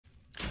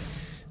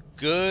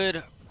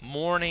Good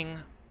morning,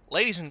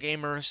 ladies and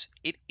gamers.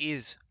 It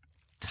is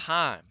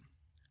time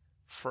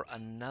for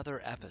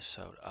another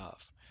episode of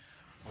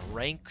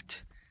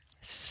Ranked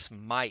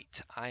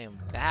Smite. I am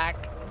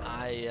back.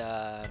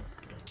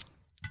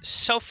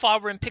 So far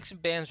we're in picks and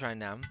bans right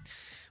now.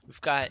 We've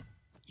got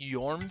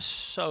Yorm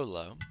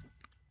Solo,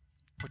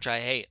 which I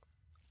hate.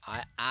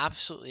 I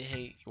absolutely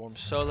hate Yorm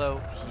Solo.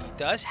 He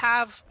does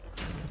have,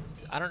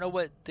 I don't know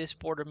what this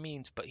border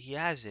means, but he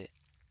has it.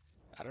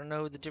 I don't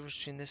know the difference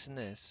between this and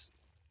this,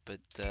 but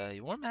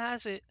Yorm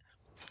has it.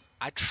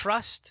 I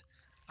trust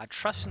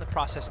in the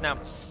process. Now,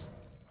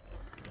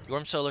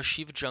 Yorm Solo,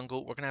 Shiva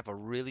jungle. We're gonna have a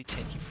really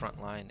tanky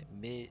front line.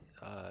 Mid,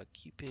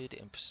 Cupid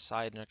and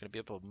Poseidon are gonna be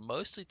able to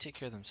mostly take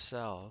care of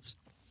themselves.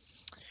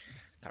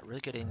 Got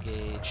really good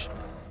engage.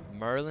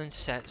 Merlin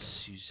set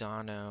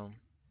Susano.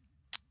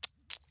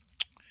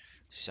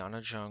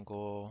 Susano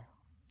jungle.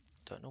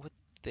 Don't know what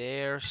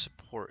their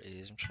support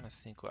is. I'm trying to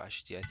think what I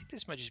should do. I think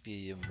this might just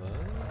be a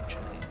YEMOJA.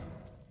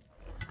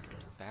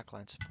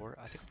 Backline support.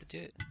 I think I'm gonna do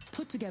it.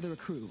 Put together a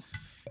crew.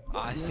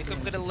 I think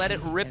I'm gonna let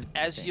it rip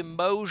as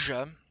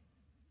YEMOJA.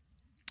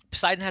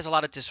 Poseidon has a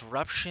lot of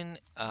disruption.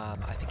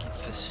 I think he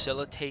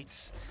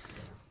facilitates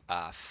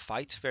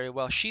fights very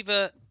well.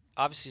 Shiva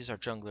obviously is our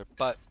jungler,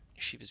 but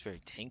Shiva's very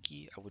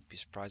tanky. I wouldn't be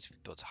surprised if he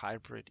builds a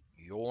hybrid.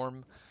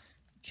 Yorm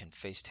can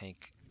face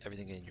tank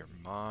everything in your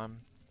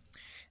mom.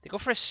 They go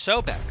for a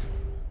Sobek.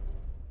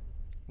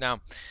 Now,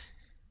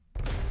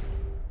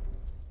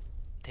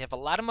 they have a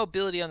lot of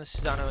mobility on the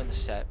Susano in the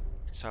set,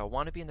 so I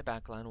want to be in the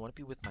back line. I want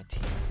to be with my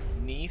team.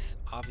 Neath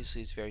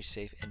obviously is very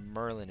safe, and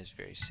Merlin is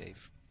very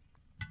safe.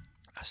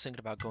 I was thinking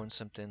about going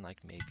something like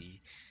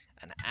maybe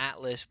an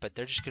Atlas, but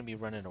they're just going to be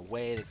running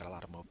away. They got a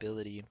lot of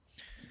mobility.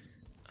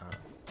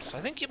 So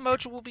I think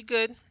YEMOJA will be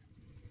good.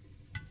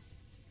 I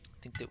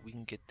think that we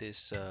can get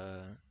this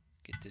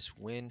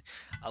win.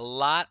 A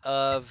lot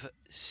of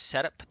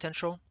setup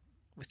potential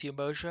with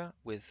YEMOJA,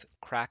 with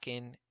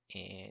Kraken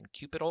and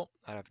Cupid ult.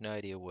 I have no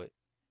idea what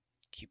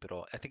Cupid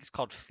ult. I think it's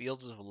called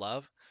Fields of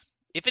Love.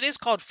 If it is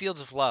called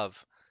Fields of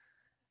Love,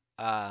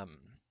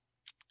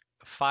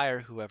 fire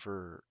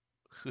whoever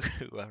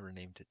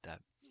named it that.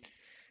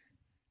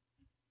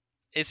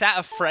 Is that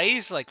a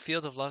phrase like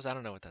Field of Loves? I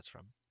don't know what that's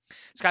from.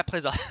 This guy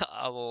plays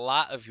a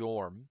lot of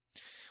Yorm,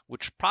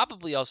 which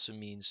probably also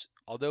means,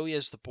 although he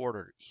has the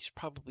border, he's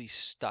probably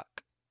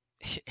stuck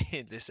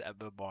in this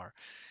MMR,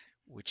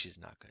 which is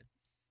not good.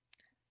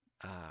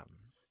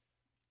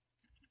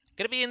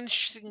 Gonna be an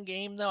interesting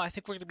game though. I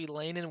think we're gonna be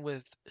laning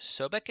with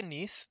Sobek and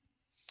Neath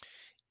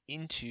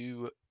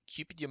into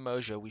Cupid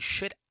YEMOJA. We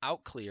should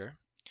outclear.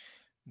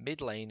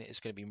 Mid lane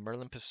is going to be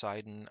Merlin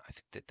Poseidon. I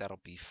think that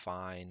that'll be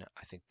fine.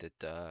 I think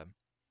that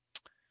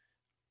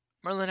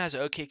Merlin has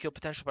okay kill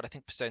potential, but I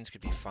think Poseidon's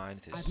going to be fine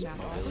with his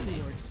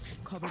mobility.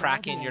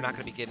 Kraken, you're not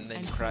going to be getting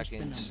any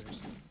Krakens.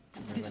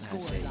 Merlin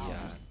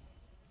has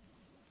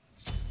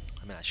a...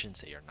 I mean, I shouldn't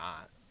say you're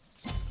not.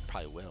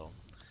 Probably will.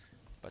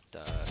 But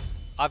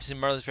obviously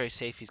Merlin's very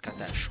safe. He's got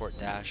that short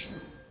dash.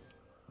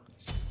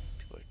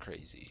 People are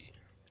crazy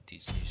with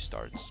these new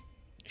starts.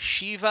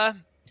 Shiva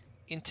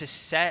into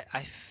set,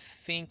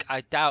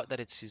 I doubt that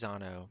it's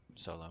Susano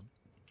solo.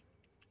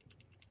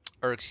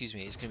 Or excuse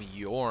me, it's going to be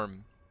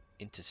Yorm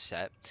into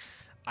set.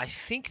 I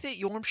think that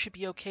Yorm should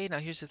be okay. Now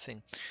here's the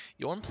thing.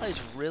 Yorm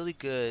plays really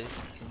good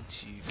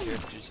into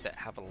characters that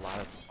have a lot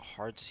of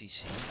hard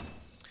CC.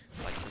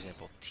 Like for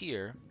example,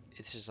 Tyr.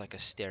 This is like a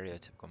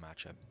stereotypical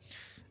matchup.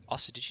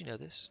 Also, did you know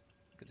this?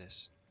 Look at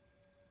this.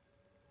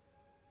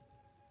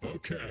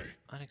 Okay.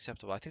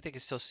 Unacceptable. I think they can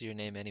still see your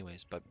name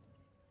anyways, but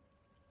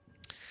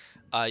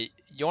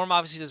Yorm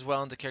obviously does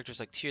well into characters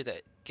like Tyr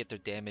that get their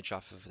damage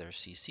off of their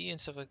CC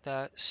and stuff like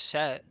that.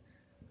 Set,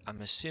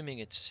 I'm assuming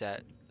it's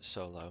Set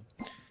solo.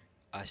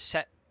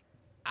 Set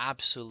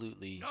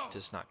absolutely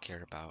does not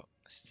care about.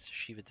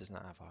 Shiva does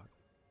not have Hog.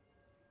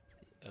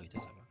 Oh, he does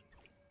have Hog.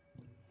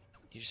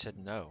 You just said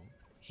no.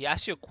 He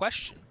asked you a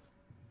question.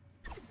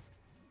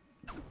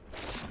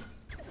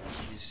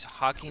 He's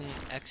hogging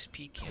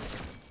XP camp.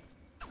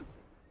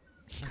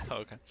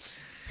 Okay.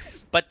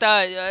 But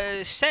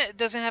Set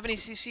doesn't have any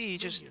CC, he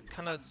just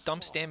kind of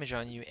dumps damage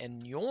on you,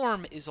 and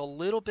Yorm is a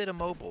little bit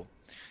immobile.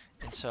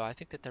 And so I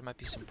think that there might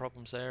be some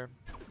problems there.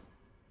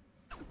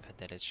 And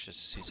that it's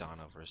just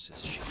Susano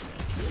versus Shiva.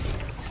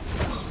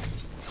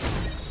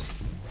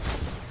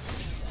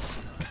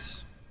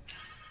 Nice.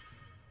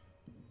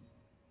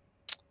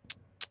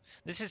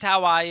 This is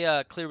how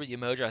I clear with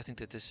YEMOJA. I think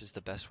that this is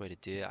the best way to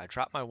do it. I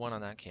drop my 1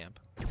 on that camp.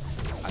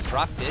 I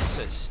drop this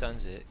so it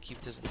stuns it.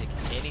 Cupid doesn't take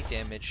any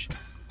damage.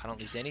 I don't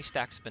lose any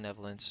stacks of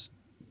benevolence.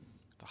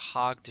 The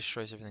Hog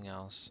destroys everything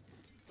else.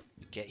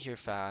 Get here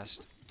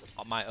fast.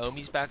 My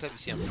Omi's back up. You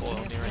see I'm full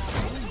Omi right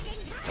now.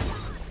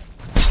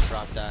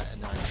 Drop that,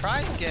 and then I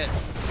try to get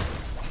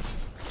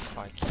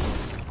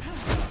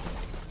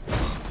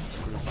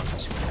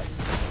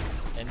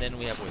and then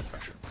we have wave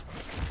pressure.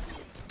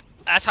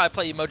 That's how I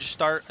play YEMOJA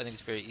start. I think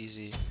it's very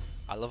easy.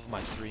 I love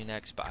my 3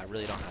 next, but I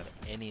really don't have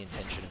any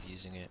intention of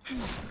using it.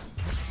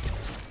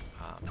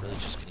 I'm really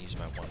just going to use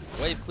my 1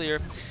 for wave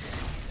clear.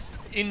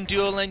 In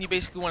dual lane, you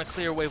basically want to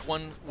clear wave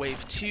 1,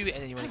 wave 2,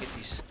 and then you want to get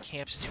these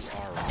camps to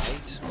our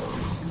right.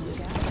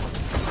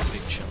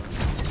 Big chunk.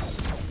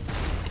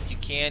 If you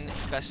can,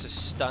 best to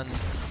stun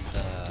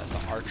the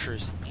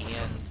archers and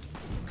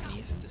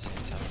Neath at the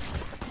same time.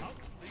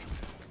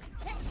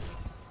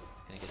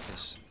 Gonna get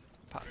this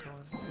pot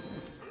going.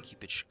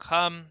 Keep it should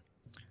come.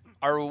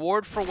 Our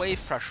reward for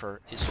wave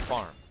pressure is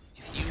farm.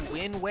 If you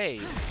win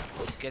wave,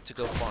 you get to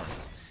go farm.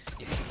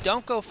 If you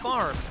don't go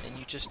farm and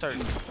you just start,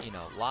 you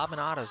know, lobbing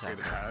autos at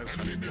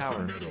the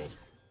tower,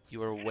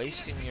 you are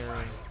wasting your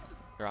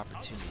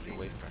opportunity, your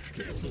wave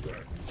pressure.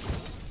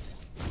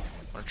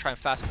 I'm gonna try and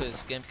fast play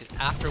this again because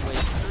after wave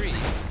 3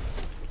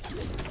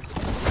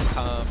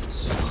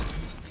 comes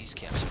these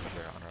camps over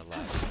here on our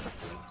left,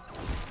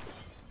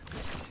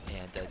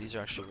 and these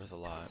are actually worth a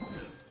lot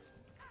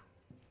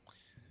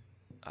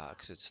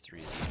because it's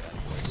 3 of these bad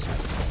boys.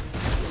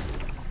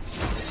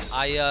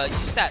 I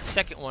used that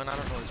second one. I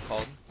don't know what it's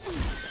called.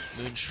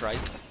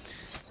 Moonstrike.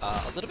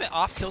 A little bit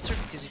off kilter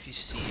because if you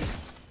see,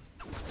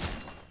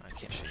 I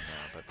can't show you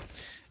now,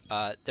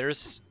 but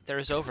there's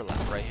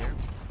overlap right here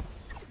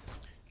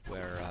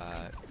where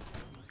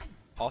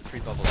all 3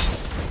 bubbles,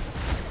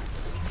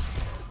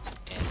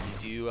 and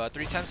you do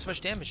 3 times as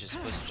much damage as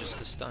opposed to just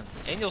the stun,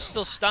 and you'll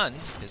still stun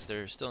because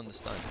they're still in the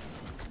stun.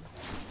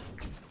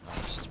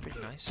 This is pretty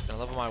nice. Gonna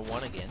level my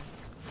 1 again.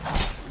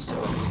 So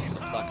the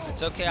pluck.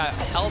 It's okay. I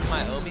held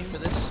my Omi for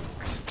this.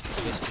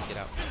 Basically get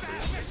out free.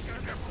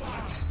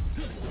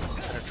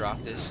 I'm gonna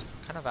drop this,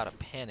 kind of out of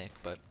panic,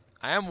 but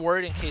I am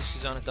worried in case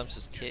Susanna dumps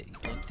his kit. He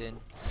blinked in.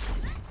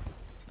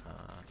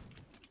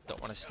 Don't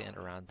want to stand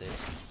around it.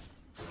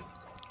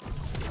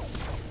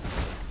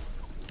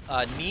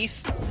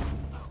 Neath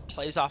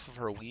plays off of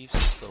her weaves,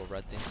 these little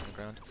red things on the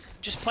ground.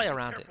 Just play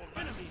around it.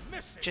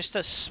 Just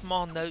a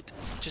small note,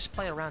 just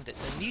play around it.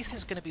 The Neath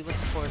is going to be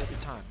looking for it every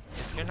time.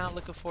 If you're not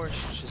looking for it,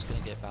 she's just going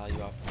to get value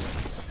off of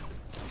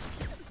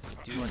it. We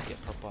do want to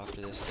get purple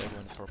after this. They're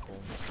going purple.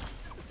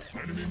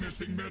 Enemy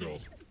missing middle.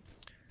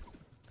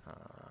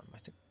 I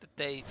think that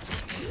they,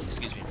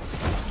 excuse me,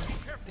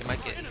 they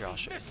might get, here I'll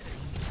show you.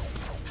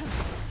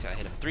 See, I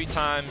hit him 3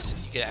 times,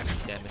 you get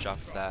extra damage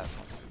off of that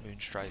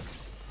Moonstrike.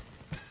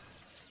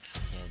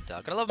 And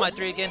gonna level my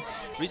 3 again.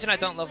 Reason I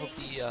don't level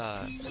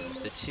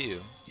the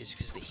 2 is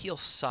because the heal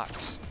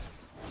sucks.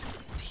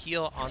 The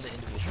heal on the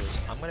individuals.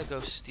 I'm gonna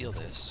go steal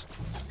this.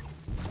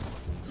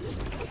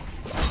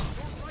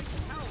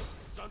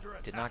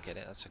 Did not get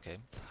it, that's okay.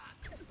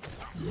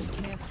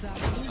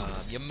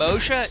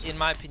 YEMOJA, in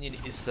my opinion,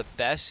 is the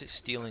best at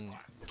stealing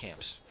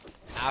camps.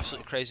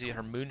 Absolutely crazy.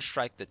 Her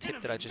Moonstrike, the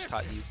tip that I just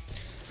taught you,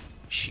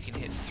 she can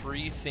hit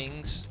 3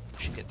 things.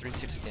 She can get 3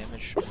 ticks of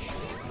damage.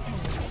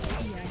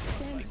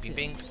 Bing, bing,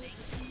 bing.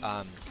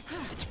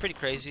 It's pretty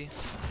crazy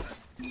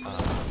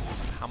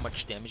how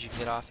much damage you can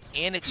get off.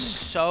 And it's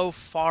so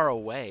far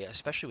away,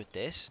 especially with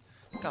this.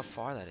 Look how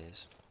far that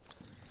is.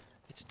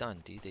 It's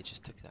done, dude. They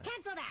just took that.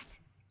 Cancel that.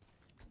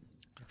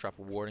 Drop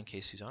a ward in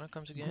case Susanna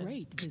comes again.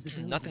 Great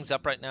visibility. Nothing's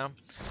up right now.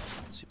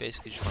 So you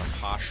basically just want to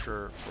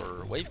posture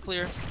for wave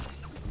clear.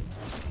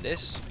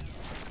 This.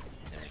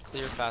 And then we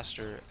clear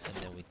faster. And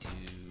then we do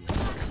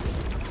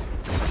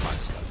fun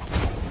stuff.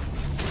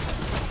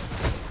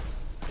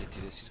 Gonna do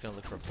this. He's going to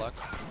look for a pluck.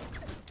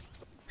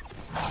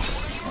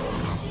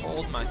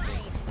 Hold my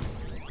thing.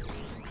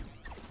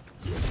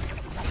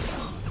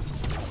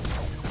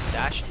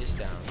 Stash is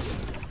down.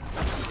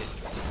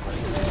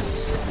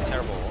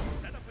 Terrible.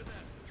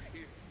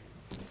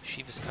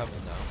 Shiva's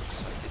coming though,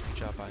 so I did a good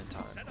job buying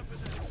time.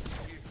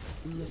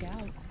 Look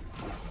out.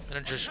 I'm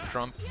gonna just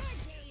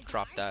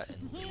drop that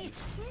and leave.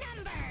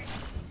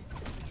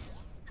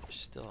 They're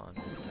still on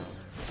the tower.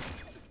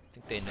 I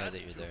think they know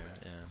that you're there,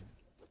 yeah.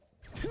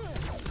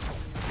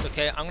 It's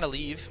okay, I'm gonna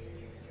leave.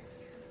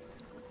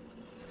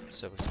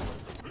 So it's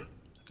good.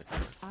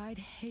 I'd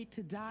hate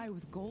to die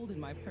with gold in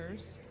my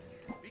purse.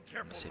 I'm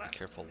gonna say be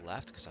careful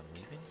left because I'm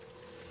leaving.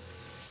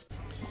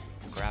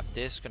 Grab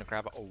this, gonna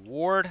grab a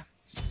ward.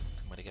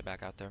 I'm gonna get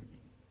back out there.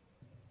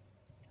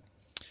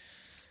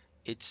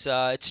 It's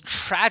a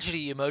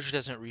tragedy YEMOJA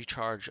doesn't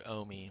recharge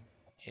Omi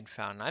in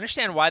Fountain. I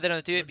understand why they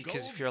don't do it,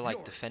 because if you're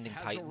like defending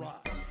Titan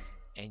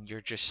and you're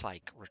just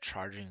like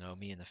recharging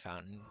Omi in the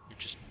Fountain, you're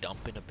just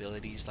dumping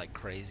abilities like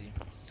crazy.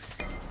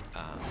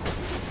 I'm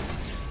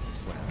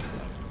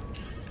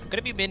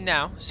gonna be mid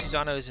now.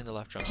 Susanna is in the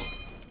left jungle.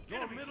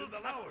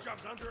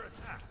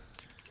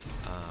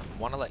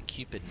 Want to let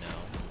Cupid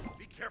know.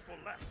 Be careful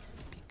left.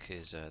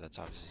 Because that's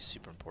obviously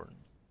super important.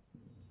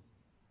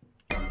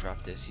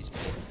 Drop this, he's mid.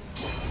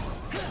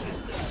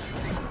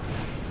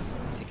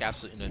 Take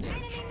absolutely no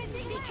damage.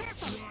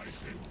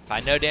 By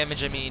no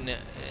damage, I mean, I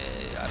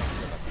don't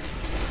know about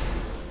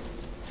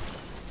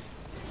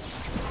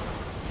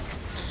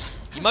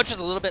YEMOJA's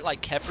a little bit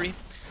like Kepri,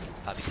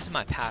 because of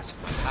my passive.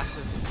 My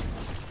passive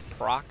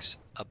procs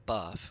a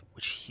buff,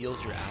 which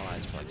heals your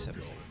allies for like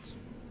 7 seconds.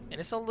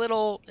 And it's a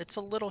little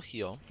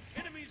heal.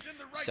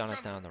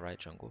 Susanna's now in the right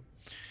jungle.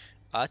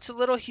 It's a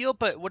little heal,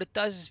 but what it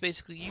does is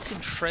basically you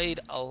can trade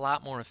a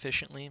lot more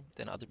efficiently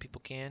than other people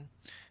can.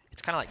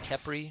 It's kind of like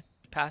Kepri,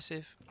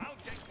 passive, where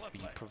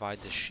you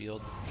provide this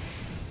shield,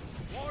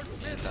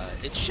 and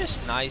it's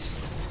just nice.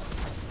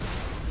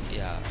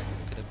 Yeah,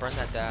 gonna burn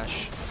that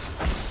dash.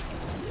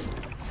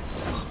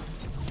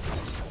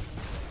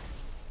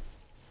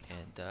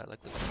 And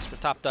like look at this, we're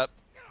topped up.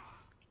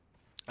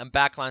 I'm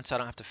backline, so I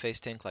don't have to face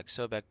tank like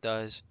Sobek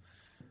does.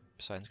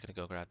 Poseidon's gonna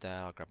go grab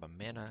that. I'll grab a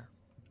mana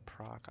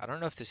proc. I don't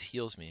know if this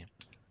heals me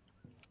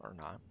or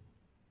not.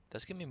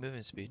 Does give me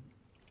movement speed.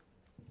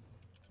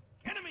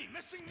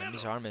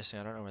 Enemies are missing.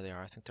 I don't know where they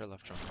are. I think they're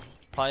left jungle.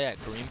 Probably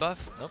at green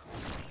buff. Nope.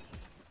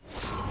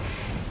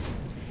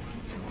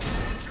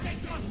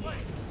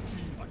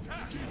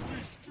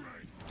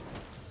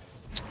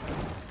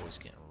 Boy's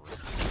getting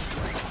ripped.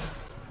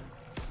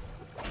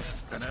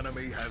 An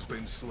enemy has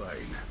been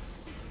slain.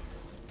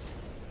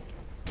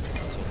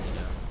 That's what we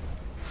know.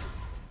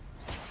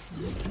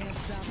 You can't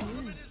stop me.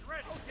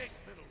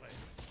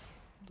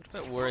 A little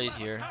bit worried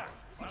here.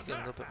 Let's get a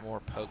little bit more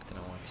poked than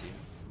I want to.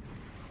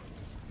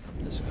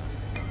 This guy.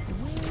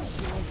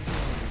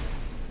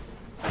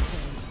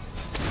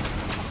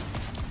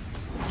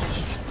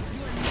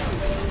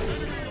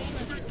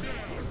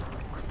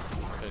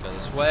 Gonna go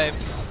this way.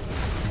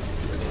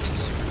 Gonna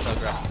super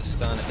telegraph the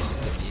stun. I guess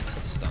it's a beat to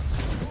the stun.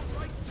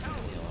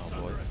 Gonna heal out,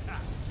 boy.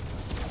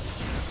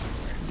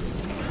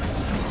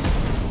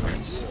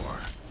 Nice.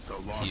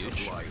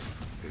 Huge.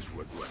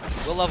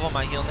 We'll level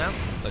my heal now.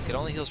 Look, it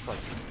only heals for like,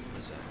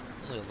 what is that?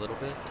 Only a little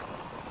bit.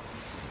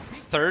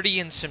 30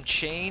 and some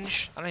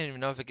change. I don't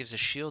even know if it gives a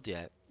shield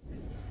yet.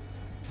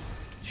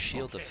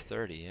 Shield of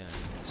 30, yeah.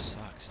 It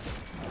sucks.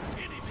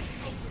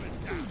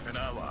 An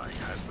ally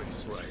has been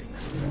slain.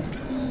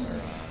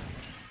 Or,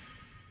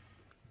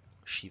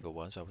 Shiva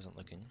was. I wasn't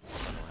looking. I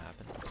don't know what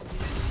happened.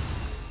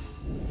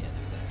 Yeah,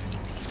 look at that.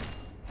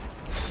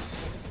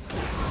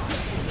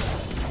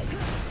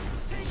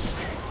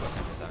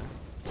 18.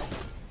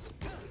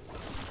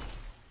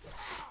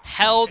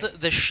 Held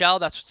the shell.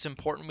 That's what's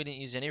important. We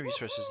didn't use any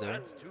resources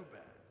there.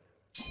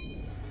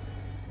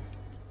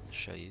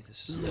 Show you.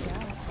 This is the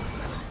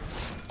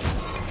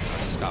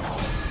Scott.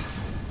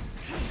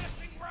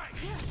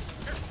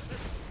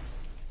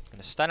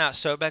 Gonna stun out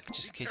Sobek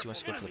just in case he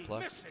wants to go for the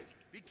plug.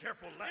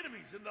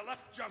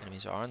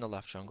 Enemies are in the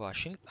left jungle.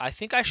 I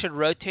think I should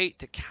rotate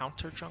to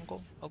counter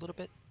jungle a little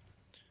bit.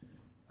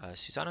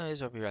 Susanoo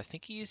is over here. I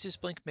think he uses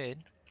blink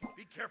mid.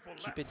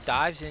 Keep it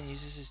dives in,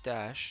 uses his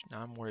dash.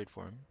 Now I'm worried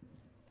for him.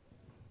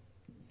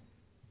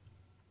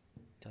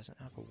 Doesn't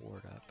have a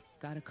ward up.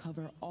 Gotta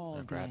cover all. I'm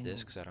gonna grab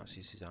this because I don't see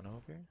Susanoo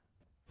over here.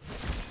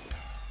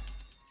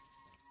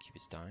 Keep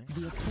it dying.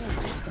 The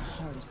approach is the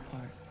hardest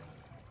part.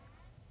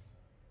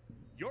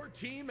 Your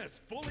team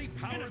has fully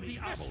powered the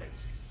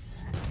obelisk.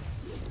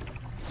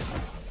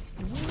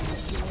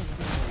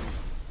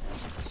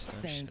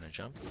 Stun, just gonna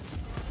jump.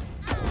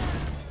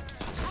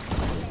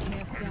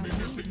 Can't stop Enemy me.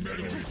 missing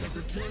enemies have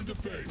returned to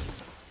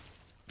base.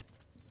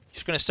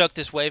 Just gonna soak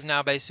this wave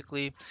now,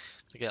 basically.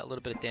 To get a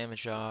little bit of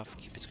damage off.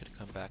 Cupid's gonna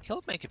come back.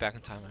 He'll make it back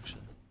in time,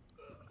 actually.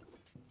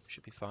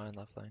 Should be fine,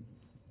 left lane.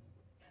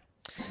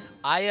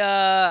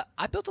 I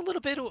built a little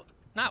bit of,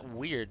 not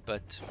weird,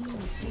 but Team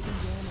is taking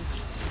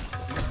damage.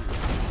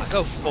 I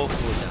go full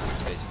cooldown.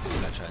 That's basically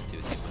what I try to do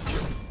with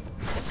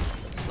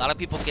YEMOJA. A lot of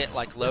people get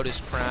like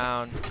Lotus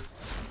Crown.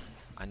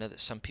 I know that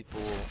some people,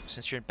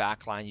 since you're in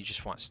backline, you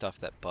just want stuff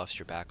that buffs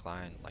your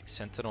backline, like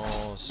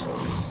Sentinels.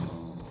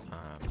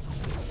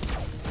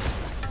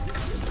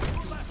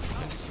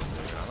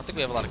 I don't think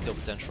we have a lot of kill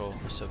potential.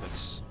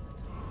 Sobek's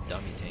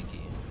dummy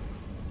tanky.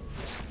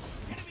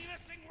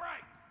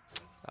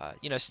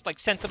 You know, it's like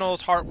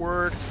Sentinels,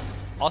 Heartward.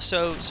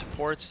 Also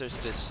supports. There's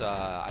this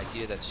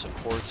idea that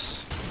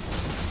supports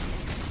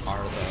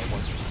are the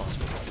ones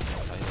responsible for everything.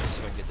 I'll tell you this.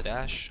 If I can get the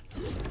dash.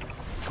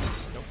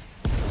 Nope.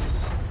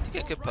 Did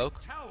get a good poke.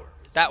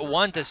 That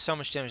one does so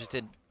much damage. It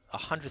did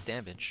 100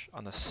 damage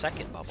on the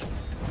second bubble,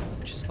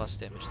 which is less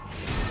damage than the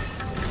other.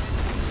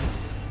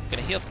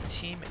 Gonna heal up the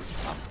team and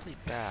probably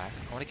back.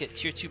 I want to get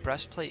tier 2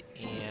 breastplate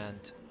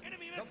and The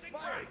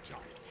fire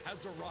giant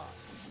has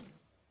arrived.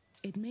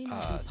 It may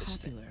not be this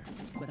thing. popular,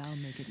 but I'll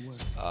make it work.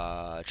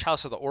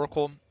 Chalice of the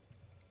Oracle.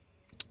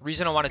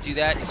 Reason I want to do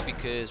that is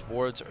because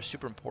wards are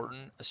super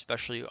important,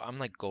 especially I'm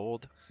like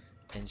gold,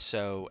 and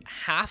so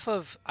I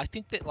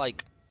think that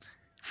like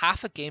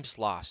half a game's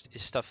lost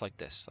is stuff like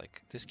this.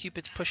 Like this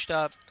Cupid's pushed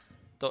up,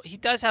 though he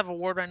does have a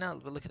ward right now,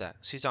 but look at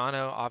that.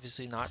 Susanoo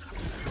obviously not,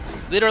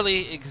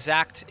 literally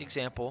exact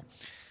example.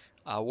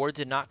 Ward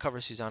did not cover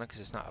Susanoo because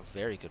it's not a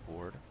very good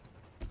ward.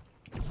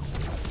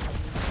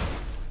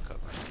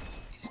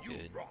 He's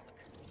good.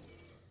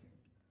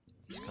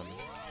 He's coming.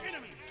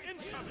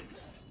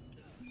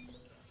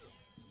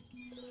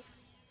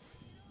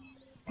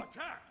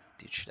 Attack!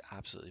 Dude should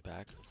absolutely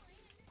back.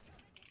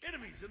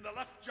 Enemies in the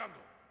left jungle.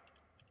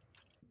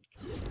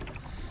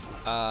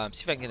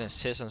 See if I can get an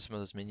assist on some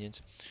of those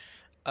minions.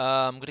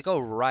 I'm gonna go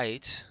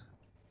right.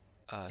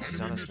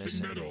 Susanoo's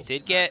missing. middle.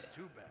 Did get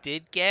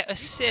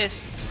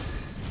assists.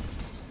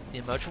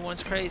 The YEMOJA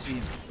one's crazy.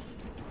 At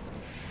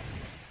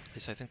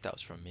least I think that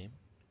was from me.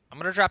 I'm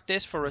gonna drop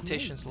this for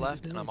rotations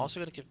left, and I'm also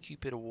gonna give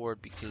Cupid a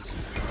ward because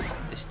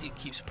this dude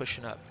keeps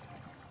pushing up.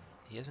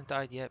 He hasn't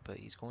died yet, but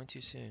he's going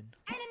to soon.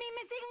 Enemy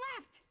missing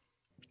left.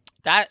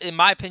 That, in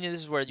my opinion,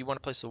 this is where you want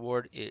to place the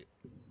ward. It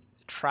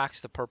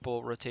tracks the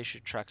purple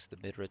rotation, tracks the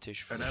mid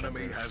rotation. An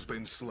enemy has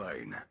been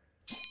slain.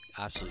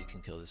 Absolutely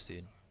can kill this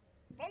dude.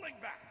 Falling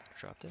back.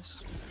 Drop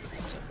this.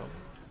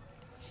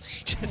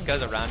 He just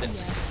goes around it.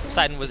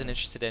 Poseidon wasn't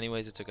interested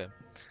anyways, it's okay.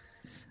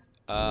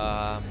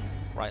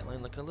 Right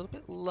lane looking a little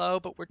bit low,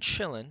 but we're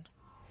chilling.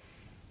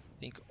 I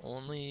think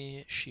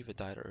only Shiva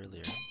died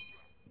earlier.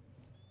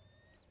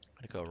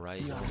 I'm gonna go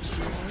right.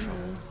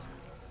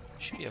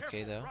 Should be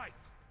okay though.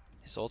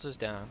 His ult is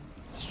down.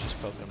 He's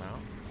just poking him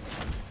out.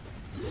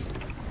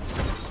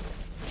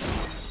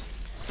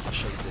 I'll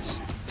show you this.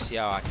 See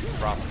how I can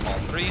drop all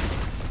three.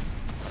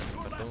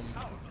 Boom.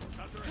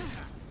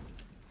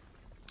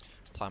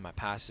 Apply my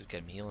passive,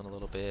 get him healing a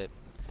little bit.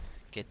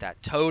 Get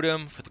that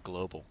totem for the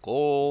global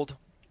gold.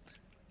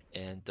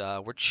 And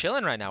we're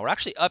chilling right now. We're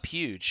actually up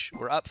huge.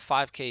 We're up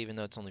 5k even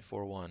though it's only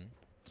 4-1.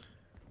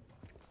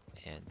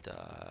 And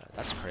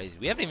that's crazy.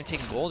 We haven't even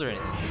taken gold or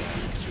anything yet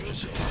because we're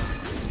just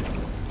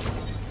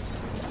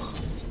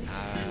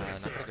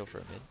not gonna go for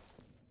a mid.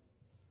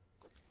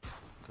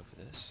 Go for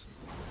this.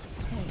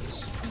 Hey,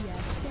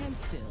 yeah, stand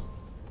still.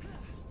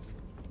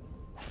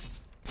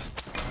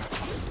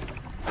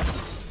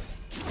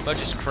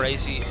 YEMOJA is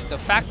crazy. The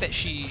fact that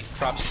she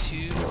drops 2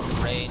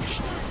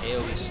 ranged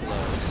AoE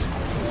slows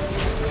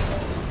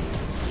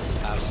is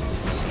absolutely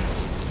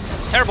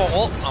insane. Terrible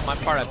ult on my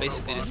part. I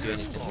basically didn't do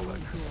anything.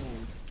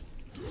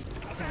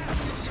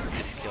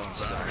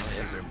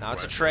 Now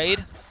it's a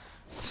trade.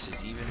 This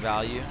is even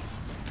value.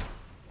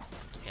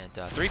 And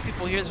 3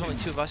 people here. There's only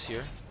 2 of us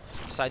here.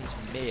 Poseidon's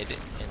mid and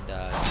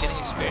he's getting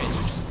experience,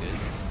 which is good.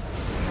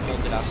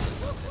 Ult did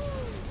absolutely nothing.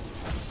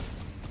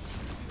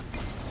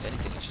 If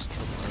anything, it's just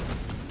killed him.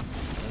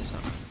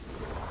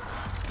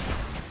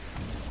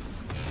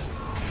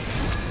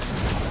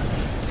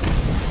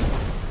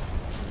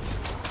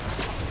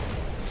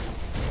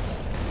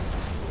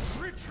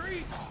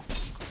 Retreat.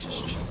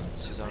 Just chilling.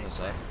 Susanna's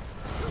up.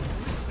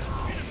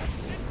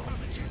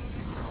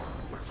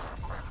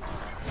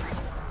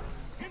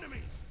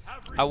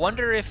 I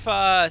wonder if,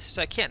 since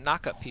I can't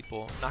knock up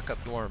people, knock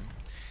up Yorm,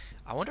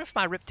 I wonder if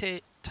my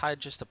Riptide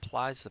just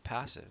applies the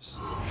passives.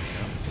 You know?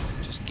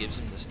 Just gives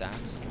him the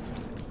stats.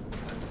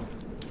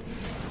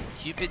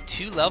 Cupid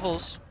 2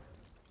 levels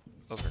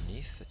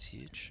underneath. That's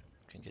huge.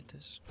 Can get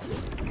this. I'm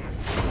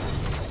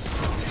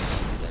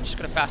just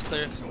gonna fast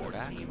clear because I'm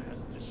back.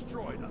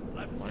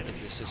 Wanted to get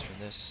the assist from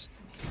this.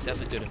 He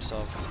definitely did it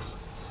himself.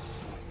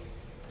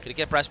 Gonna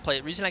get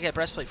breastplate. Reason I get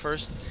breastplate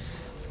first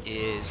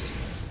is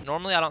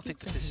normally I don't think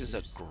that this is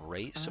a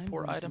great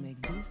support item.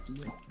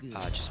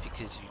 Just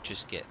because you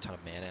just get a ton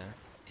of mana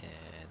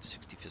and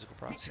 60 physical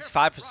procs.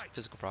 65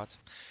 physical procs.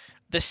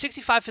 The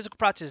 65 physical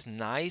procs is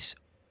nice,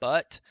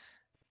 but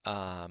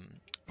yeah,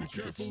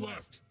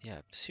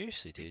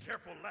 seriously, dude.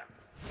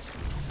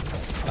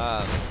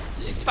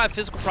 65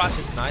 physical procs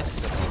is nice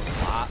because that's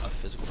a lot of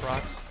physical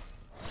procs.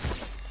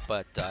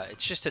 But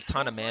it's just a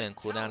ton of mana and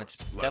cooldown. It's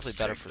definitely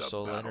better for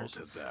solo laners.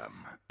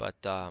 But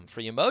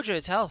for YEMOJA,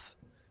 it's health.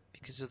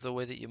 Because of the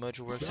way that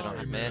YEMOJA works, I don't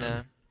have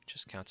mana. It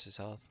just counts as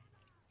health.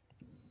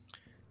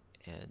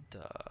 And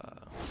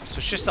so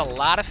it's just a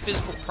lot of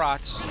physical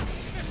procs.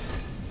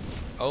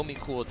 Omi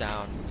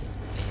cooldown.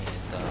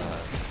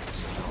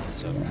 And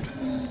so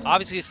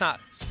obviously it's not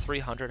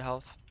 300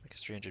 health. Like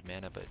it's 300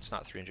 mana, but it's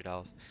not 300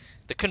 health.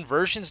 The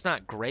conversion's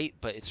not great,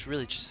 but it's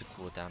really just the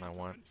cooldown I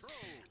want.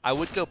 I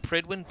would go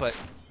Pridwin, but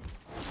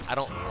I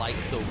don't like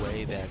the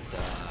way that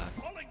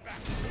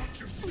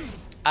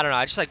I don't know,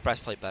 I just like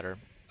breastplate better.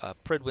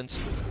 Pridwin's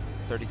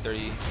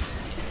 30-30.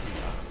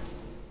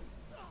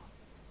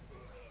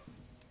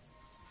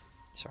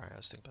 Sorry, I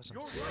was thinking about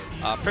something.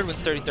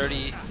 Pridwin's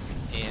 30-30,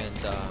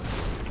 and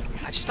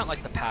I just don't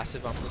like the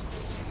passive on Pridwin.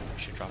 I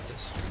should drop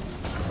this.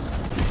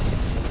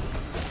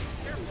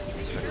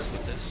 So I can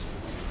split this.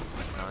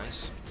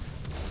 Nice.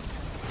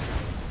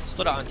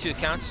 Split out on 2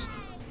 accounts.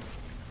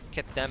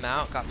 Kept them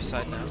out, got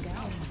Poseidon out.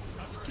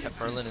 Kept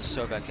Merlin and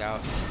Sobek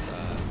out.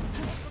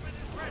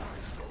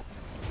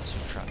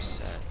 Some traps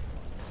set.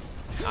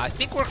 I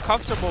think we're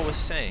comfortable with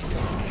saying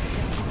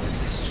that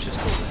this is just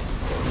a win.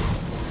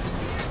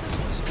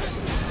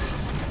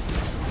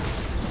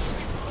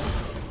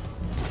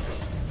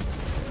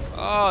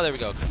 Oh, there we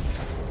go.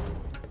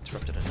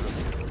 Interrupted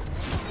another.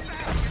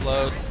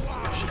 Slowed.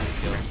 Should be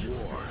killed.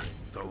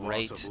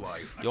 Great.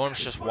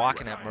 Yorm's just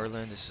walking at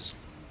Merlin. This is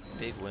a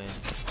big win.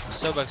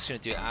 Sobek's gonna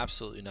do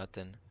absolutely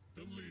nothing.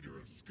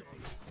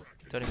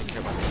 Don't even care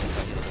about the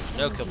anybody. There's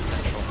no kill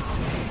potential.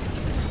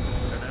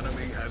 An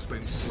enemy has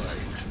been slain.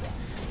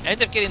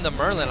 Ends up getting the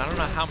Merlin. I don't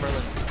know how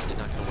Merlin did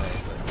not get away,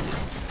 but did.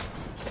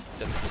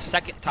 That's the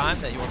second time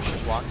that Yorm's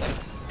just walked up.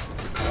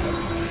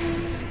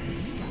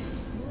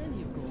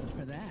 Plenty of gold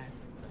for that.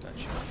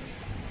 Gotcha.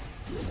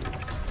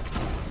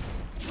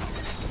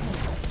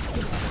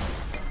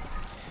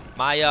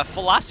 My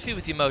philosophy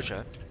with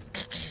YEMOJA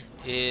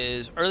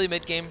is early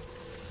mid game,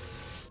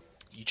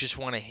 just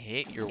want to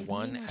hit your It may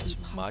one not as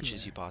be much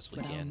as you popular,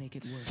 possibly but I'll can. make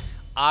it work.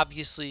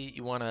 Obviously,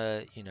 you want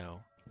to, you know,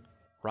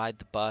 ride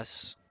the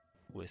bus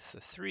with the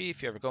 3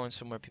 if you're ever going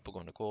somewhere, people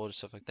going to gold or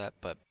stuff like that.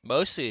 But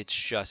mostly it's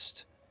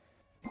just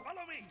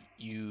Follow me.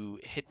 you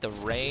hit the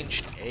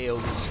ranged AoE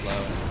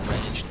slow,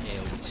 ranged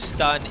AoE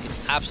stun.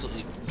 It's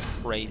absolutely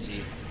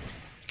crazy.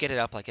 Get it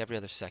up like every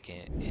other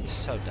second. It's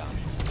so dumb.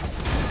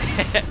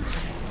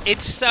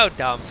 It's so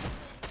dumb.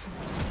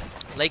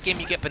 Late game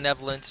you get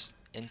benevolence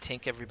and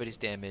tank everybody's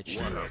damage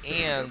What a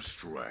feat and of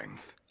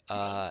strength.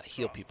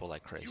 heal people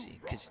like crazy.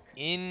 Because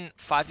in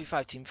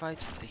 5v5 team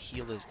fights, the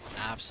heal is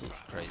absolutely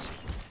crazy.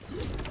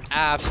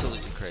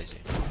 Absolutely crazy.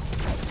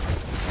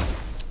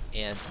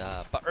 And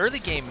but early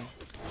game,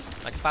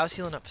 like if I was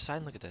healing up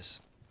Poseidon, look at this.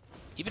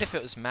 Even if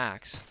it was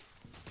max,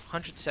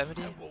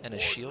 170 and a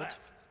shield,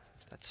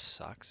 that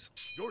sucks.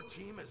 Your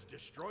team has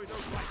destroyed a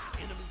right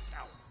enemy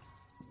tower.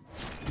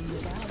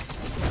 Look out.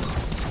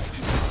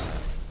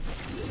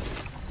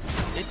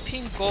 Did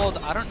ping gold,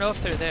 I don't know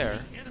if they're there,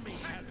 Enemy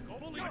has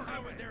fully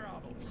powered their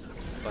autos.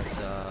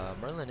 but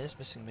Merlin is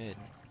missing mid.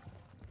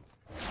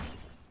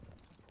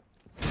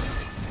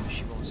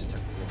 She wants to attack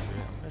the gold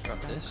through. I'm gonna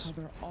drop Gotta this.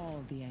 cover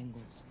all the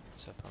angles.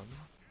 What's up, homie?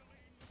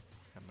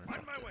 I'm gonna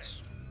On drop my way.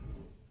 this.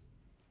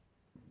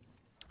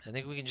 I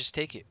think we can just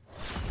take it. I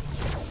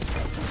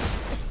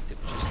think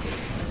we just take it.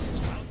 Let's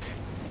go.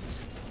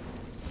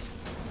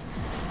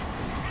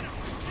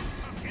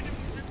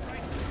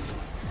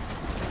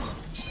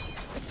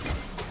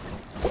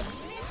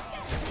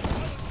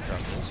 Drop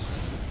this.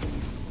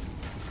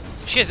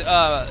 She has,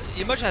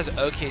 YEMOJA has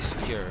okay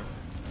secure.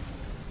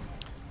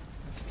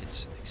 I think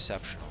it's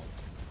exceptional.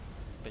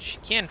 But she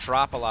can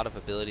drop a lot of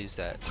abilities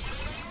that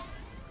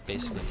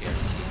basically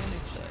guarantee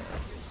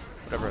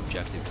whatever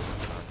objective we're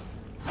working on.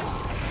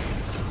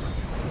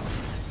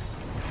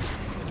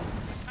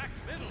 Attack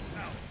middle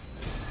tower.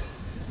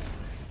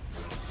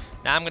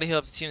 Now I'm gonna heal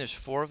up the team. There's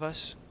 4 of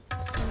us.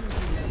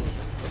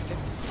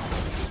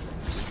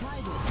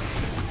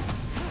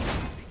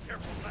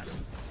 Careful left.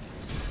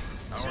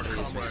 Somebody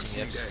is missing.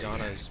 Yep,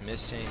 Susanna is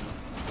missing.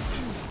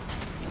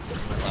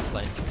 Left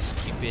lane is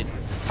Cupid.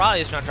 Probably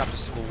has not dropped a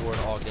single ward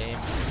all game.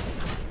 And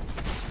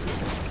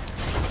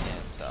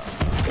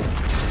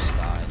just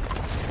died.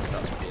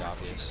 That was pretty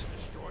obvious.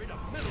 Destroyed a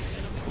middle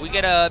enemy. We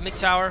get a mid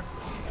tower.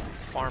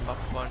 Farm up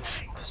a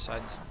bunch.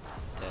 Poseidon's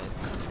dead.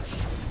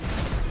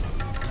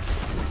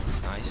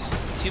 Nice.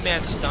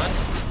 2-man stun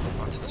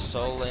onto the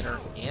solo laner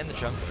and the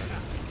jungler.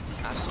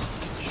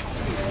 Absolutely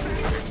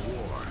huge.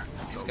 War.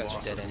 These guys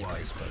are dead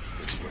anyways, but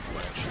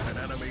An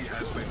enemy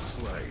has been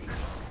slain.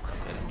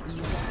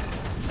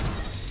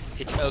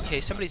 it's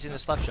okay. Somebody's in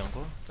this left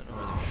jungle. Don't know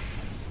where they're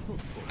going.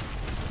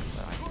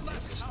 But I can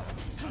take this now.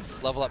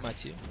 Level up my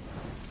 2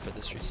 for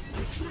this reason.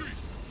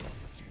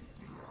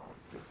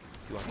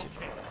 You want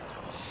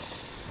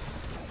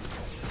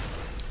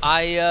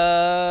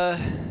to?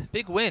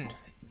 Big win.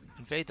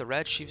 Invade the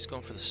red. Shiva's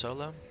going for the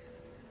solo.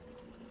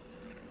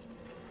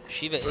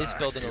 Shiva is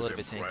building a little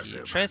bit tanky.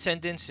 Impressive.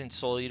 Transcendence and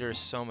Soul Eater is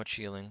so much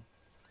healing.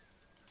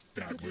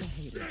 That was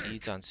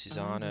Beads on I'm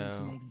Susano. going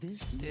to make this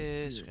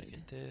This, look we're gonna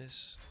good. get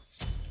this.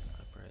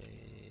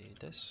 Upgrade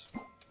this.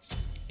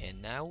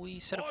 And now we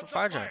set up for Towards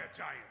Fire the Giant.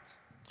 giant.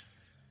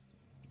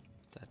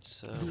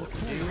 That's The what we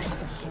approach do. is the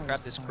hardest Grab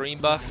this part. green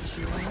buff.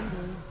 Your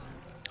angles.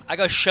 I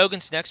go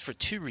Shogun's next for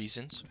 2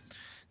 reasons.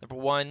 Number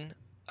 1,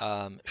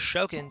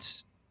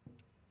 Shogun's.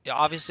 Yeah,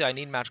 obviously I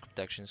need magical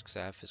protections because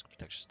I have physical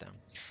protections down.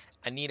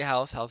 I need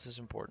health. Health is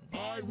important.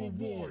 my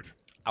reward.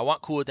 I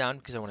want cooldown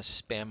because I want to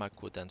spam my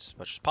cooldowns as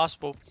much as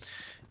possible.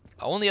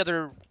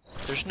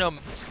 There's no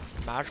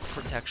magical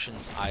protection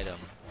item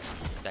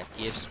that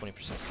gives 20%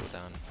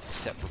 cooldown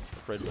except for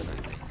Pridwin, I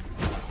think.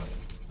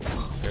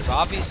 There's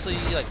obviously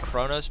like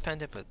Chronos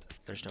Pendant, but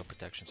there's no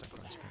protections on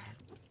Chronos Pendant.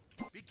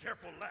 Be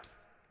careful left.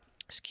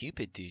 This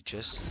Cupid dude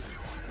just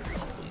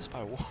please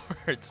my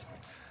wards,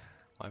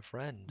 my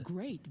friend.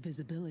 Great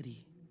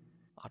visibility.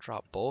 I'll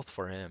drop both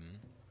for him,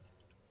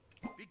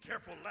 Be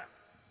careful left.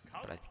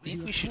 Count. but I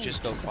think we should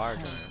just go Fire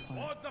Giant.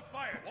 Toward the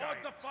fire giant. Toward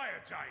the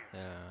fire giant.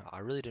 Yeah, I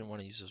really didn't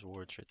want to use those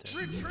wards right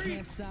there. You Retreat.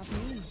 can't stop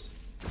me.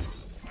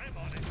 I'm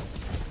on it.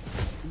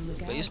 Look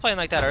But out. he was playing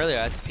like that earlier.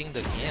 I had to ping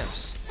the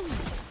camps.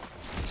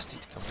 This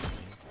dude to come with me.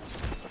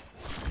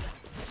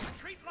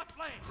 Retreat left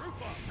lane. Group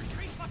up.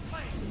 Retreat left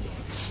lane.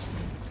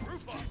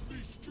 Group up. We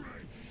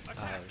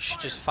should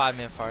just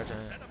 5-man Fire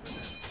Giant. Set up an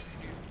enemy.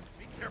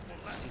 Be careful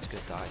This left. dude's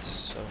gonna die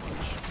so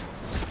much.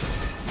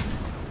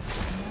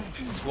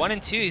 It's 1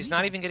 and 2. He's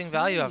not even getting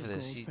value off of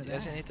this. He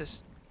hasn't hit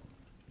this.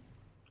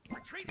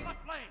 Retreat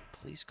left lane.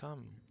 Please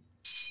come.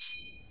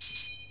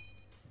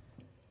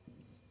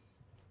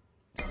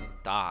 It's gonna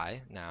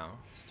die now.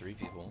 3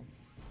 people.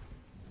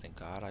 Thank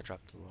God I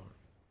dropped the Lord.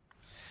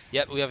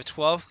 Yep, we have a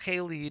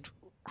 12k lead.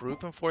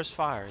 Group and force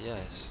fire.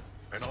 Yes.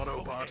 An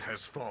Autobot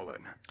has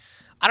fallen.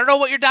 I don't know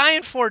what you're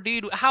dying for,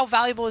 dude. How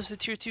valuable is the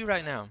tier 2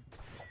 right now?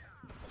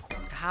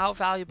 How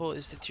valuable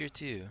is the tier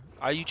 2?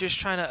 Are you just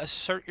trying to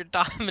assert your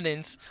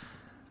dominance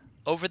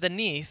over the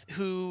Neath,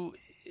 who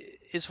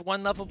is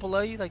 1 level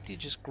below you? Like, dude,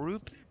 just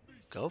group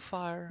Go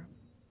fire.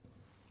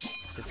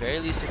 At the very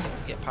least, I can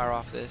get pyro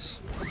off this.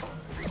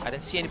 I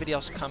didn't see anybody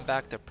else come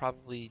back. They're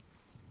probably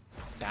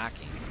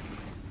backing.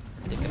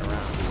 Dicking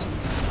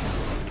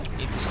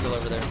around. Eve's still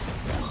over there.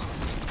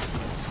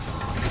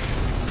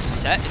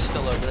 Set is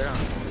still over there. I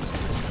don't know what he's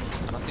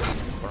doing. I don't think we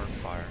can burn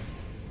fire.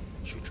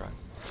 Should we try?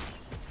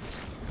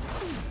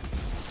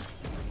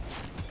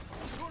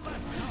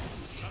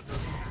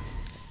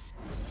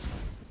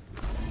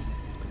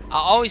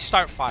 I'll always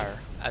start fire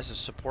as a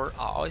support.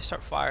 I'll always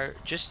start fire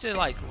just to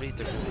like read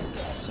the room.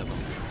 So,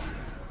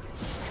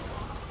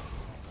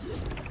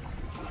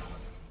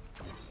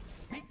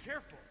 Be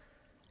careful.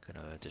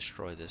 gonna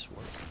destroy this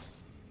ward.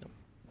 Nope.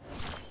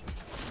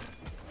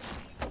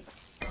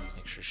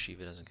 Make sure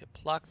Shiva doesn't get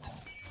plucked.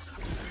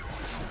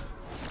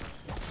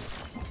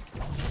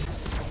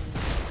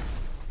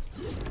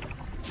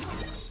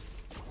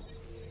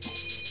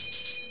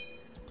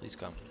 Please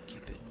come.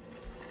 Keep it.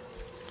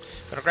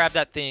 Gonna grab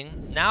that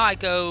thing. Now I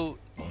go.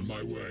 On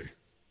my way.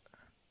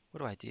 What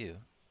do I do?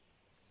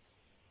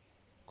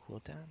 Cool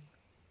down?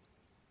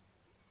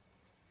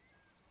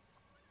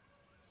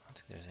 I don't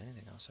think there's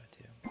anything else I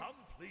do.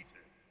 Completed.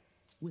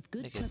 With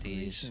good Look at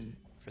these preparation,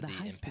 for the the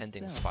heist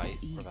impending itself fight.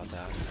 is What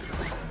about easy.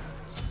 that?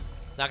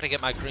 Not gonna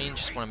get my green,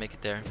 just wanna make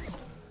it there.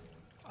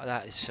 Oh,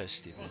 that is so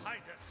stupid.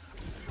 Behind us.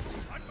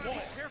 I'm gonna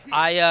be careful.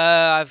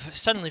 I've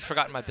suddenly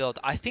forgotten my build.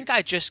 I think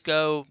I just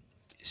go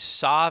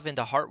Sov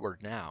into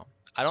Heartward now.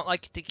 I don't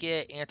like to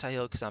get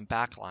anti-heal because I'm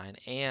backline,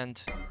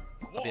 and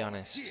I'll be Wall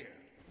honest, here.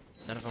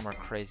 none of them are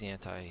crazy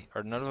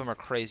none of them are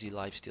crazy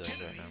life stealers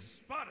right Enemy now.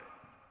 spotted.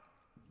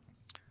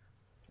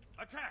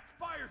 Attack,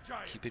 fire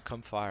giant. Keep it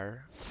come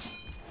fire.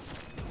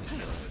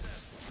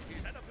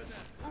 Set up in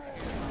that.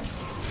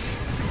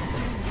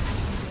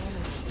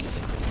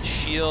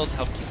 Shield,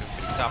 help keep it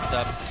pretty topped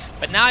up.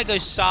 But now I go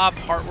Sov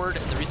Heartward,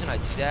 and the reason I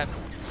do that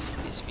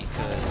is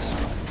because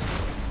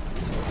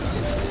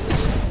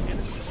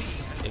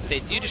if they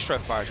do destroy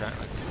Fire Giant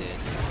like they did,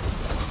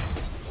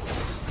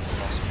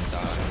 they're also gonna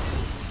die.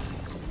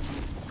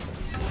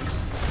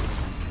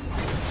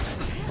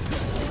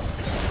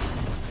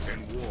 In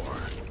war,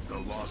 the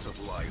loss of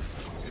life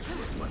is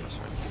relentless.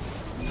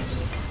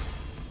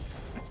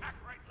 Attack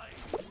right lane.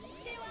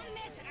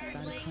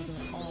 Gotta cover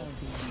all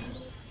the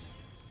angles.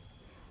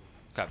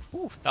 Okay,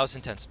 whew, that was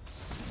intense.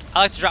 I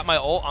like to drop my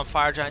ult on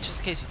Fire Giant just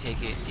in case you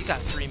take it. You got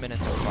 3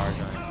 minutes on Fire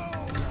Giant.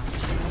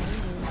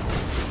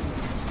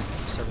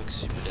 Cervix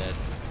super dead.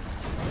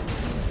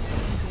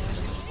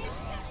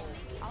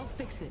 I'll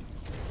fix it.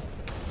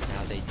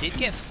 Now they did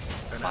get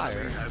An fire.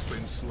 enemy has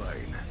been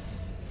slain.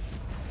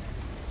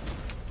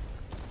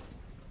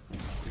 We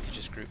could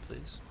just group,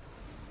 please.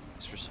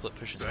 It's for split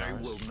pushing They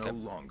towers. will no Okay.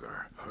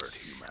 longer hurt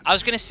humanity. I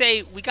was gonna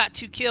say we got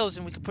 2 kills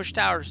and we can push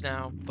towers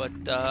now, but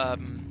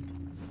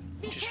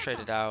just trade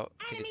it out.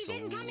 I think it's a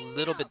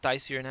little bit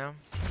dicier now.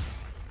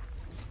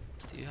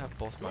 Do you have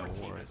both my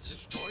wards?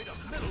 Destroyed a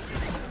middle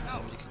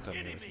Somebody can come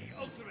here with me. enemy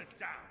ultimate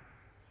down.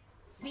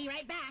 Be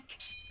right back.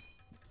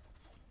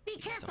 Be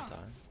Please careful. don't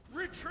die.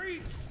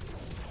 Retreat.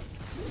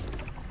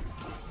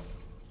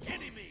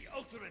 Enemy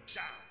ultimate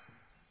down.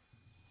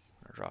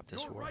 I'm gonna drop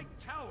this Your ward. right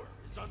tower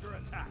is under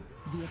attack.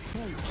 The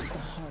approach is the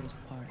hardest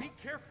part. Be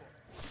careful.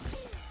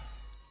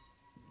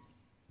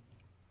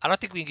 I don't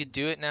think we can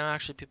do it now.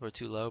 Actually, people are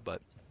too low,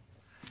 but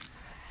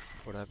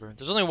whatever.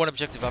 There's only one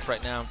objective up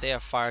right now. They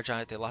have Fire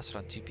Giant. They lost it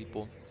on 2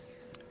 people.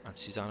 On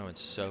Susano and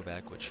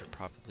Sobek, which are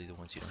probably the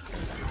ones you don't care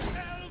about.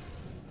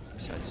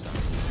 Besides that.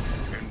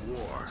 In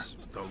war,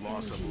 the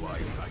loss of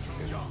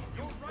life Your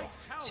right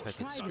tower. See if I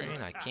can Try screen.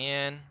 this. I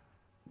can.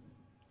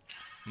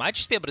 Might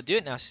just be able to do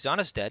it now.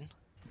 Susano's dead.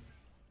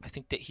 I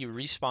think that he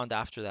respawned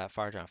after that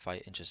Fire Giant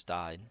fight and just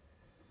died.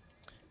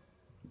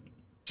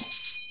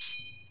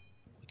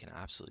 We can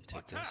absolutely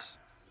take this.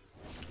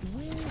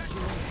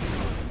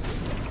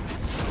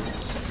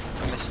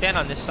 I'm gonna stand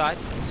on this side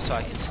so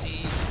I can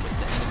see what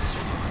the enemies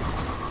are doing.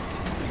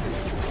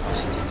 I'll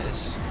also do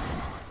this.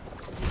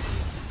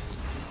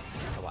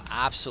 I will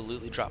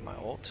absolutely drop my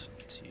ult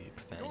to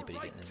prevent Your anybody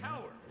right getting in there.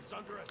 tower is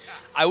under attack.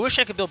 I wish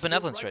I could build Your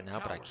Benevolence right right now,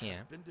 but I tower can't.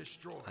 has been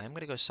destroyed. I'm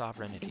gonna go It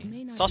Sovereignty.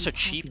 may not It's also be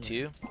cheap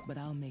too, popular, but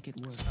I'll make it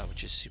work.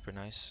 which is super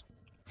nice.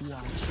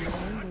 Watch your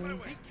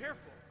angles. Be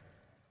careful.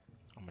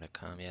 I'm gonna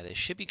come. Yeah, they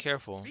should be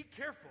careful. Be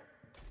careful.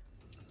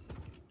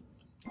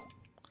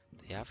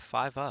 They have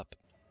 5 up.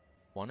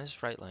 1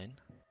 is right lane.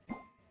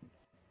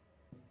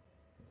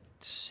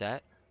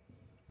 Set.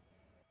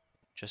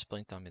 Just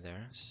blinked on me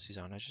there.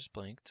 Susanna just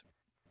blinked.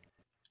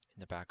 In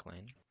the back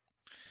lane.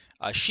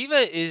 Shiva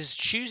is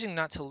choosing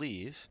not to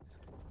leave.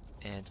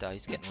 And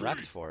he's getting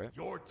wrecked for it.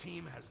 Your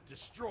team has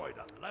destroyed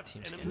a left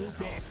Team's enemy.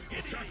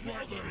 getting Enemy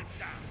ultimate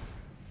down.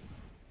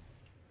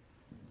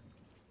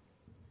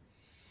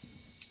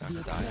 He's not The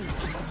gonna die.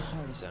 approach is the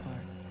hardest Then part.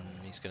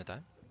 he's gonna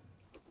die.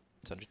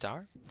 It's under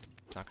tower.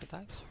 Not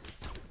gonna die.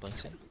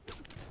 Blinks in.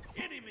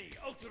 Enemy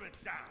ultimate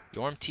down.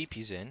 Yorm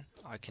TP's in.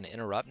 I can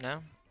interrupt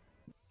now.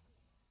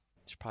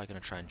 He's probably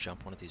gonna try and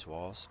jump one of these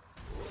walls.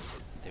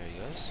 There he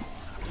goes.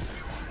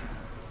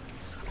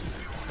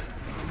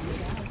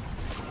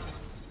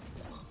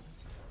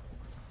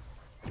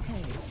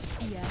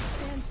 be at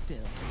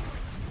standstill.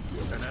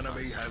 An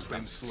enemy has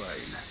been slain.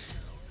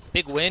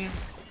 Big win.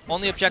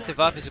 Only objective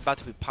up is about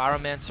to be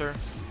Pyromancer.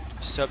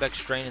 Sobek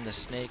straining the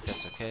snake.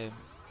 That's okay.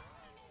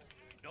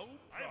 No, I'm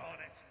on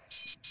it.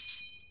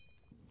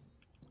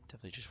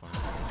 Definitely just want to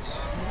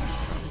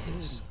do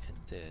this and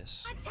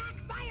this. Attack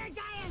fire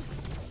giant!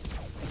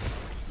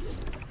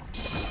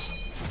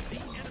 The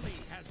enemy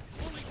has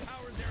fully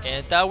powered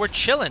their And we're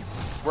chilling.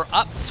 We're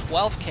up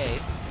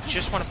 12k.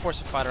 Just want to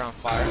force a fight around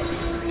fire.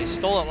 They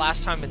stole it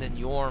last time, and then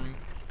Yorm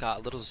got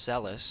a little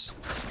zealous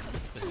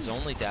with his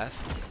only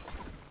death.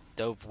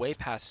 Dove way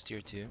past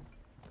tier 2.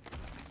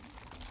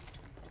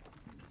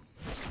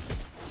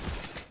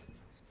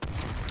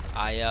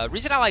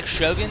 Reason I like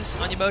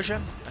Shoguns on YEMOJA,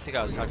 I think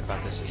I was talking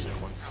about this in season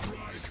 1,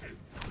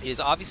 is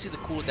obviously the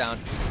cooldown,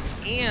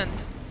 and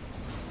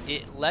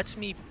it lets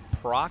me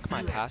proc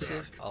my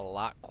passive a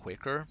lot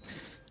quicker.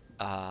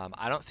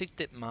 I don't think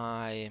that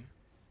my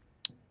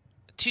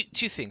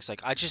two things,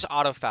 like I just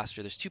auto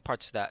faster. There's two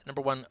parts to that.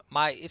 Number one,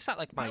 it's not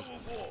like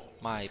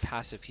my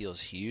passive heal is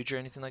huge or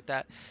anything like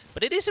that,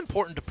 but it is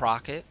important to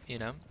proc it, you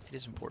know, it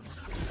is important.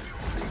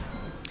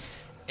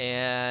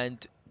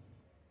 And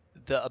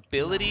the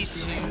ability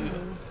to,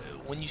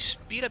 when you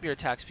speed up your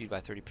attack speed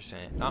by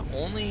 30%, not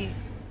only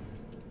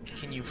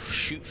can you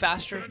shoot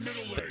faster,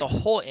 but the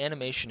whole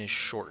animation is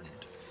shortened.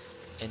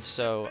 And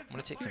so I'm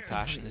gonna take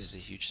Compassion. This is a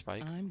huge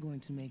spike. I'm going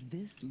to make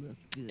this look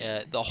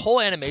good. The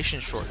whole animation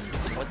is shortened.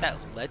 What that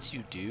lets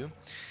you do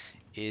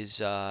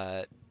is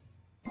I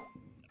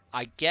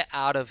get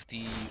out of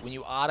the, when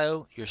you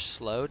auto, you're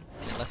slowed,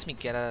 and it lets me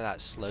get out of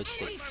that slowed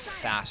state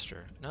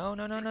faster. No.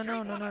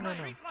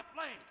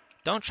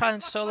 Don't try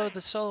and solo the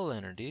solo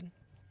lantern, dude.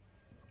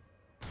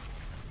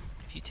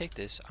 If you take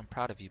this, I'm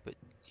proud of you, but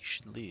you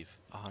should leave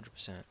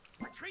 100%.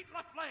 retreat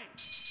left lane.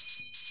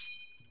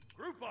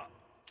 Group up.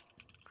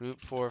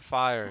 Group for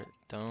fire.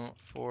 Don't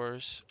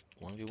force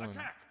 1v1.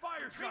 Attack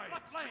fire giant.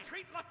 Left lane.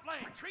 Retreat left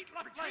lane. Retreat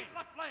left lane.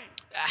 Left lane.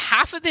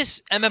 Half of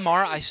this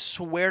MMR, I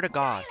swear to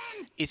God,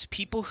 is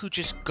people who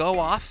just go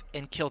off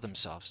and kill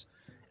themselves.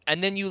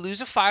 And then you lose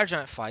a fire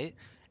giant fight,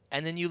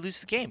 and then you lose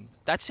the game.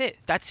 That's it.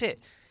 That's it.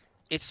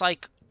 It's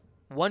like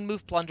one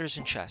move blunders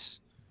in chess.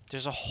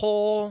 There's a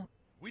whole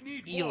We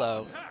need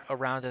elo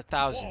around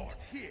 1,000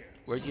 here.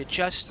 where you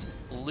just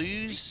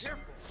lose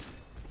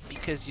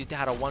because you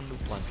had a one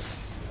move blunder.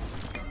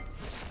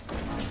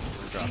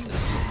 Drop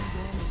this.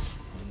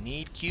 We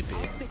need Cupid,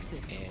 Fix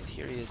it. and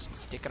here he is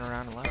dicking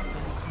around in left lane.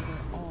 Cover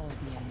all the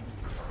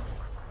enemies.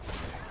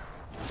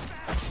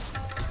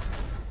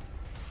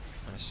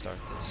 I'm gonna start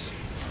this.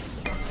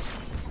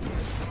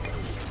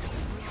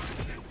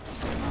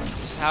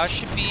 This is how it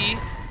should be.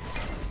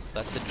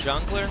 Let the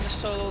jungler and the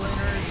solo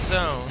laner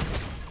zone.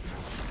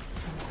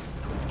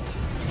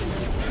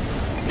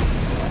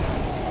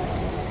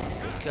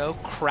 There we go.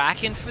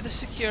 Kraken for the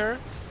secure.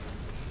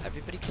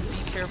 Everybody can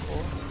be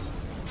careful.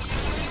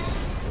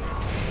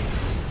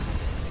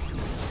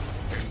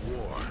 In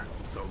war,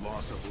 the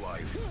loss of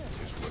life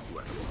is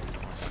regrettable. I'm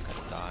not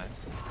gonna die.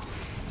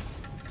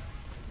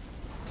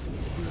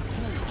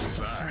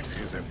 That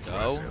is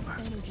Go.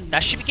 impressive.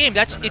 That should be game.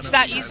 It's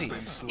that easy.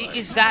 It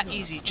is that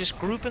easy. Just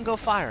group and go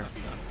fire.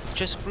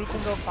 Just group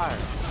and go fire.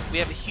 We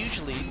have a huge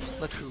lead.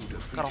 Look,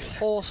 we've got a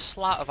whole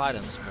slot of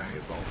items.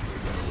 If only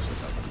there was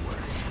another way.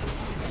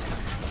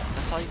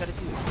 That's all you gotta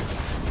do.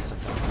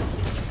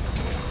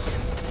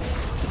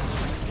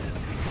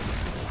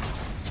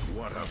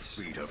 What a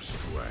feat of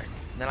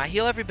strength. And then I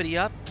heal everybody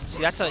up.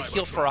 See, that's a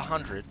heal for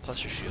 100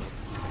 plus your shield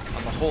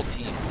on the whole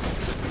team.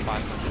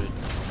 500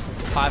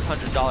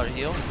 $500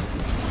 heal.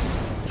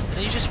 And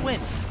then you just win.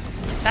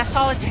 That's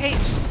all it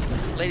takes.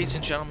 Ladies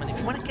and gentlemen, if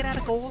you want to get out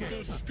of gold,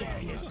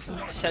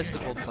 says the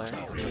gold player.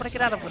 If you want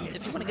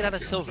to get out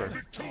of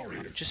silver,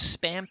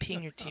 just spam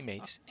ping your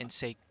teammates and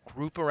say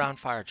group around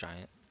Fire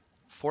Giant.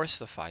 Force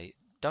the fight.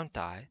 Don't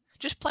die.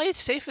 Just play it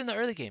safe in the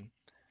early game.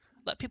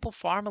 Let people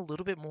farm a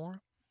little bit more.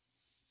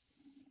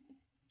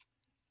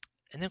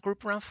 And then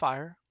group around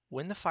Fire.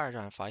 Win the Fire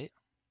Giant fight.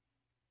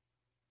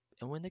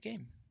 And win the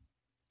game.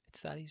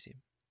 It's that easy.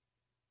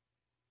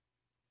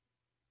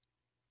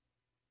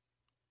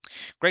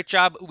 Great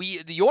job.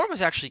 The Yorm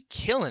was actually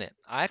killing it.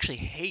 I actually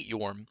hate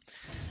Yorm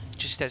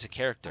just as a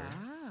character.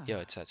 Ah. Yo,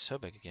 it's that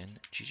Sobek again.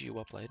 GG,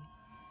 well played.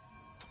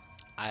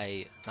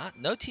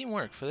 No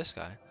teamwork for this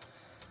guy.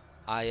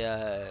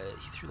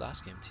 He threw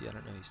last game too. I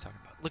don't know who he's talking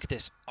about. Look at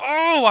this.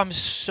 Oh, I'm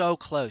so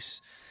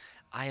close.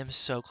 I am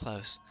so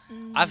close.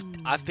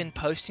 I've been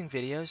posting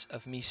videos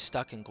of me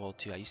stuck in gold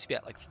too. I used to be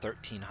at like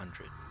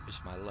 1300, which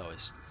is my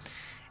lowest.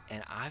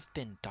 And I've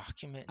been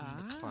documenting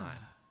the climb.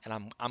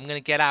 And I'm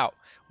gonna get out.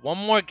 One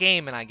more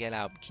game and I get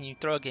out. Can you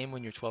throw a game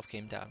when you're 12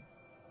 game down?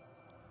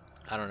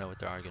 I don't know what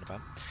they're arguing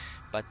about.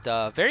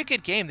 But very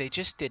good game. They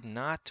just did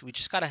not. We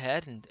just got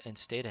ahead and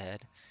stayed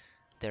ahead.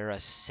 Their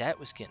set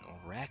was getting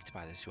wrecked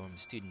by this Yorm.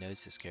 This dude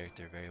knows this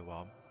character very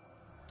well.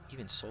 He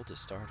even sold his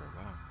starter.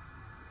 Wow.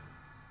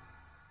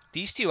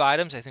 These two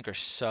items I think are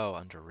so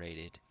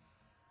underrated.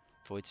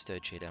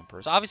 Voidstone, Jade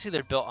Emperors. Obviously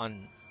they're built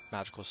on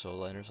magical soul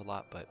laners a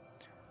lot, but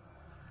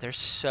they're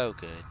so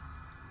good.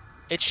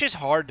 It's just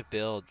hard to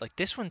build. Like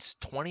this one's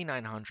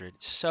 2,900.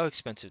 It's so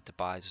expensive to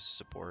buy as a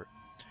support.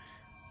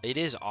 It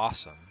is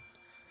awesome,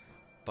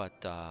 but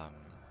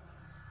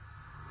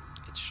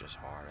it's just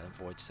hard. And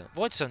Voidstone.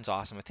 Voidstone's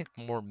awesome. I think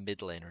more mid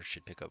laners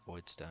should pick up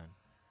Voidstone.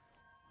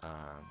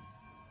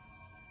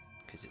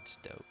 Because it's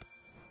dope.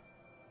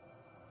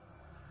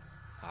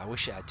 I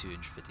wish it had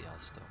 250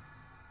 health still.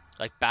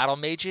 Like battle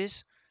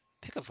mages,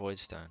 pick up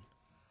Voidstone.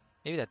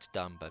 Maybe that's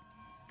dumb, but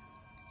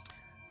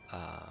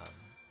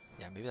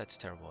yeah, maybe that's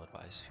terrible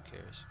advice. Who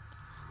cares?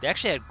 They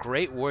actually had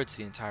great wards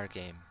the entire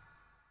game.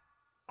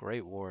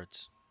 Great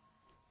wards.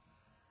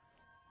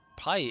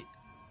 Probably,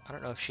 I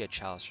don't know if she had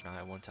chalice or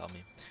not. It won't tell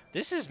me.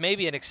 This is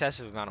maybe an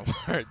excessive amount of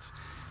wards.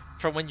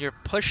 From when you're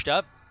pushed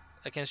up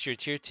against your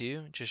tier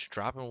 2, just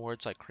dropping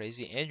wards like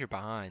crazy, and you're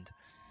behind.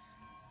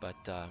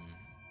 But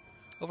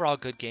overall,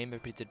 good game.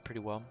 Everybody did pretty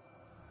well.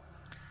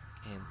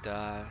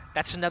 And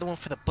that's another one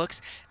for the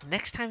books.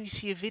 Next time you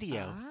see a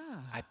video,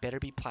 I better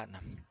be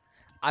platinum.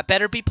 I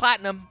better be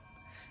platinum.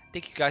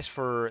 Thank you guys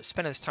for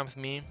spending this time with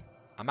me.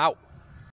 I'm out.